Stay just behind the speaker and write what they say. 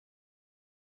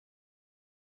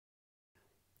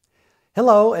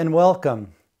Hello and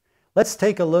welcome. Let's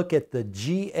take a look at the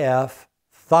GF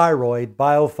thyroid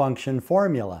biofunction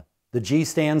formula. The G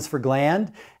stands for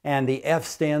gland and the F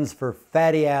stands for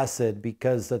fatty acid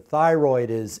because the thyroid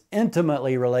is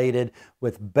intimately related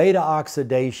with beta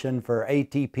oxidation for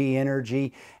ATP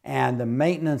energy and the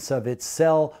maintenance of its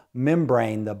cell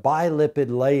membrane, the bilipid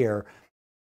layer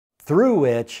through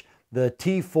which the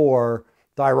T4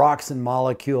 thyroxine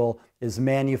molecule is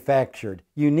manufactured.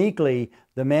 Uniquely,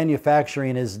 the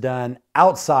manufacturing is done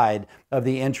outside of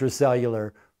the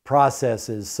intracellular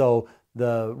processes. So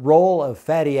the role of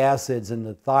fatty acids in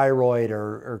the thyroid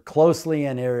are closely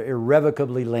and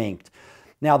irrevocably linked.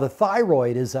 Now, the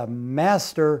thyroid is a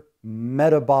master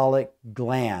metabolic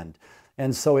gland,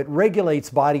 and so it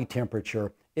regulates body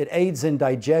temperature. It aids in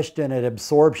digestion and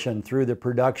absorption through the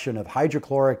production of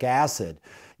hydrochloric acid.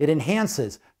 It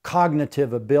enhances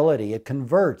cognitive ability. It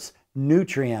converts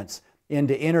nutrients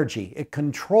into energy. It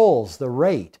controls the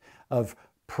rate of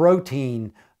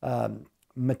protein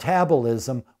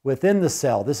metabolism within the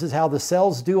cell. This is how the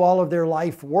cells do all of their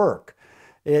life work.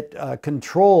 It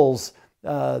controls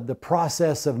the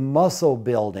process of muscle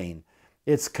building.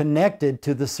 It's connected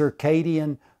to the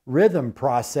circadian rhythm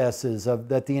processes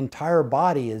that the entire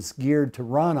body is geared to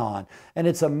run on. And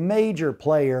it's a major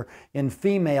player in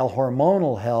female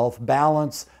hormonal health,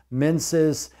 balance,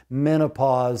 menses,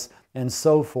 menopause, and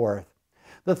so forth.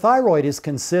 The thyroid is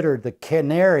considered the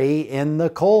canary in the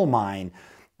coal mine.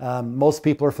 Most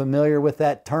people are familiar with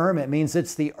that term. It means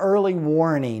it's the early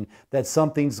warning that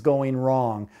something's going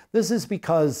wrong. This is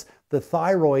because the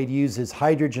thyroid uses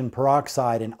hydrogen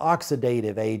peroxide, an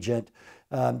oxidative agent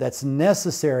that's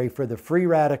necessary for the free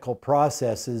radical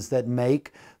processes that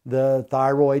make the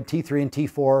thyroid T3 and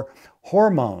T4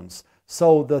 hormones.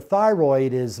 So the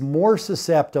thyroid is more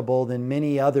susceptible than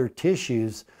many other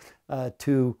tissues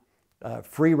to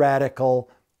free radical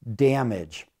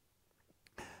damage.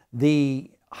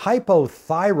 The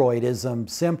hypothyroidism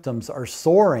symptoms are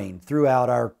soaring throughout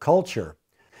our culture.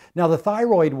 Now, the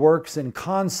thyroid works in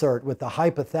concert with the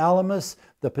hypothalamus,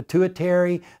 the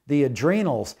pituitary, the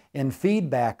adrenals in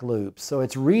feedback loops. So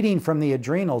it's reading from the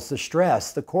adrenals, the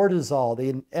stress, the cortisol,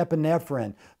 the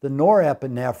epinephrine, the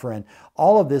norepinephrine.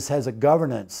 All of this has a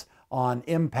governance on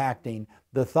impacting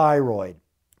the thyroid.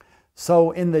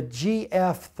 So in the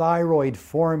GF thyroid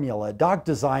formula, Doc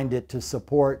designed it to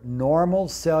support normal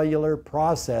cellular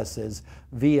processes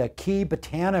via key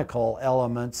botanical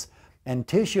elements and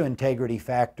tissue integrity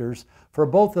factors for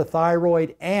both the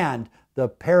thyroid and the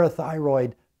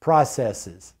parathyroid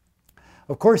processes.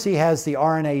 Of course, he has the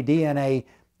RNA,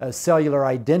 DNA cellular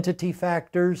identity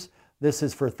factors. This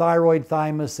is for thyroid,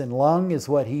 thymus, and lung is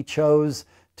what he chose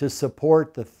to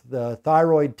support the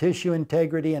thyroid tissue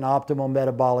integrity and optimal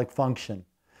metabolic function.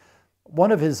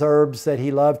 One of his herbs that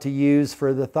he loved to use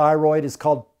for the thyroid is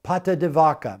called pata de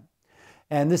vaca.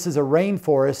 And this is a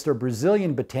rainforest or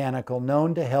Brazilian botanical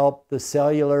known to help the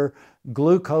cellular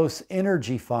glucose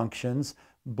energy functions,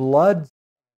 blood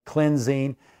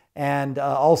cleansing, and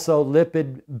also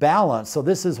lipid balance. So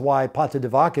this is why pata de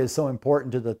vaca is so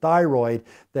important to the thyroid,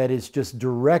 that it's just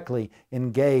directly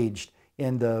engaged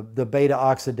in the beta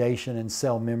oxidation and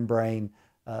cell membrane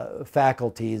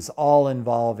faculties, all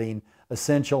involving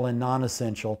essential and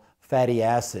non-essential fatty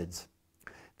acids.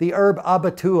 The herb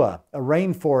abatua, a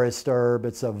rainforest herb,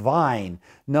 it's a vine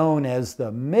known as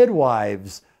the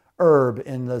midwives herb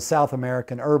in the South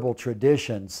American herbal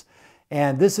traditions.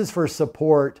 And this is for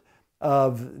support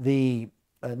of the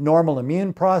normal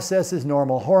immune processes,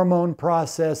 normal hormone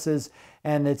processes,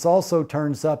 and it also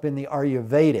turns up in the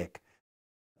Ayurvedic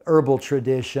herbal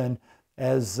tradition,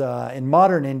 as in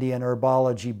modern Indian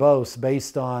herbology boasts,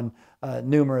 based on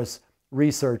numerous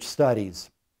research studies.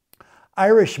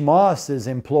 Irish moss is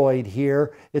employed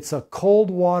here. It's a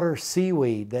cold water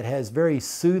seaweed that has very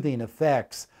soothing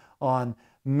effects on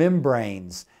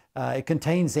membranes. It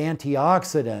contains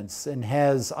antioxidants and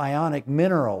has ionic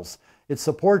minerals. It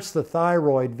supports the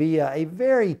thyroid via a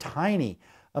very tiny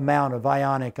amount of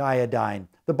ionic iodine.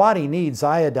 The body needs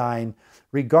iodine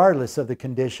regardless of the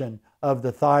condition of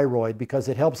the thyroid because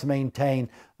it helps maintain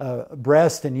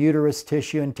breast and uterus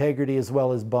tissue integrity as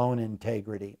well as bone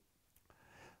integrity.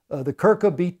 The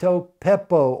Curcubito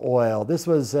pepo oil. This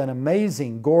was an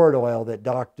amazing gourd oil that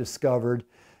Doc discovered.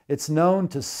 It's known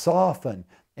to soften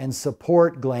and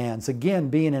support glands. Again,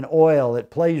 being an oil, it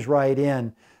plays right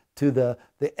in to the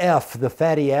F, the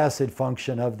fatty acid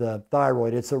function of the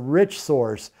thyroid. It's a rich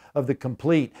source of the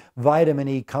complete vitamin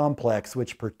E complex,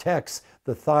 which protects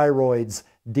the thyroid's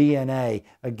DNA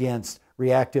against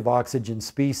reactive oxygen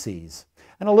species.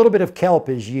 And a little bit of kelp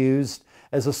is used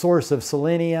as a source of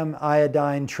selenium,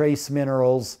 iodine, trace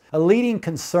minerals. A leading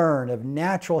concern of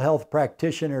natural health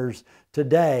practitioners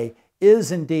today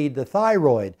is indeed the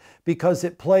thyroid, because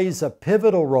it plays a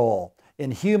pivotal role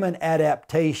in human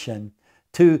adaptation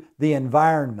to the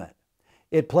environment.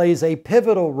 It plays a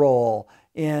pivotal role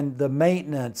in the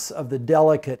maintenance of the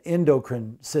delicate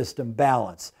endocrine system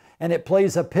balance. And it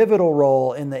plays a pivotal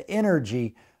role in the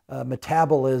energy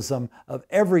metabolism of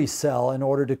every cell in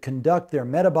order to conduct their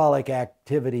metabolic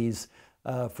activities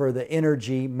for the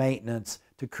energy maintenance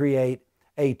to create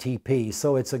ATP.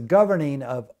 So it's a governing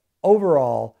of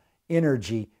overall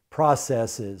energy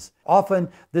processes. Often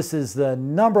this is the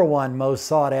 #1 most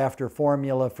sought after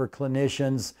formula for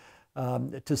clinicians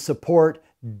to support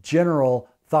general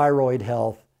thyroid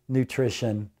health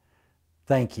nutrition.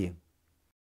 Thank you.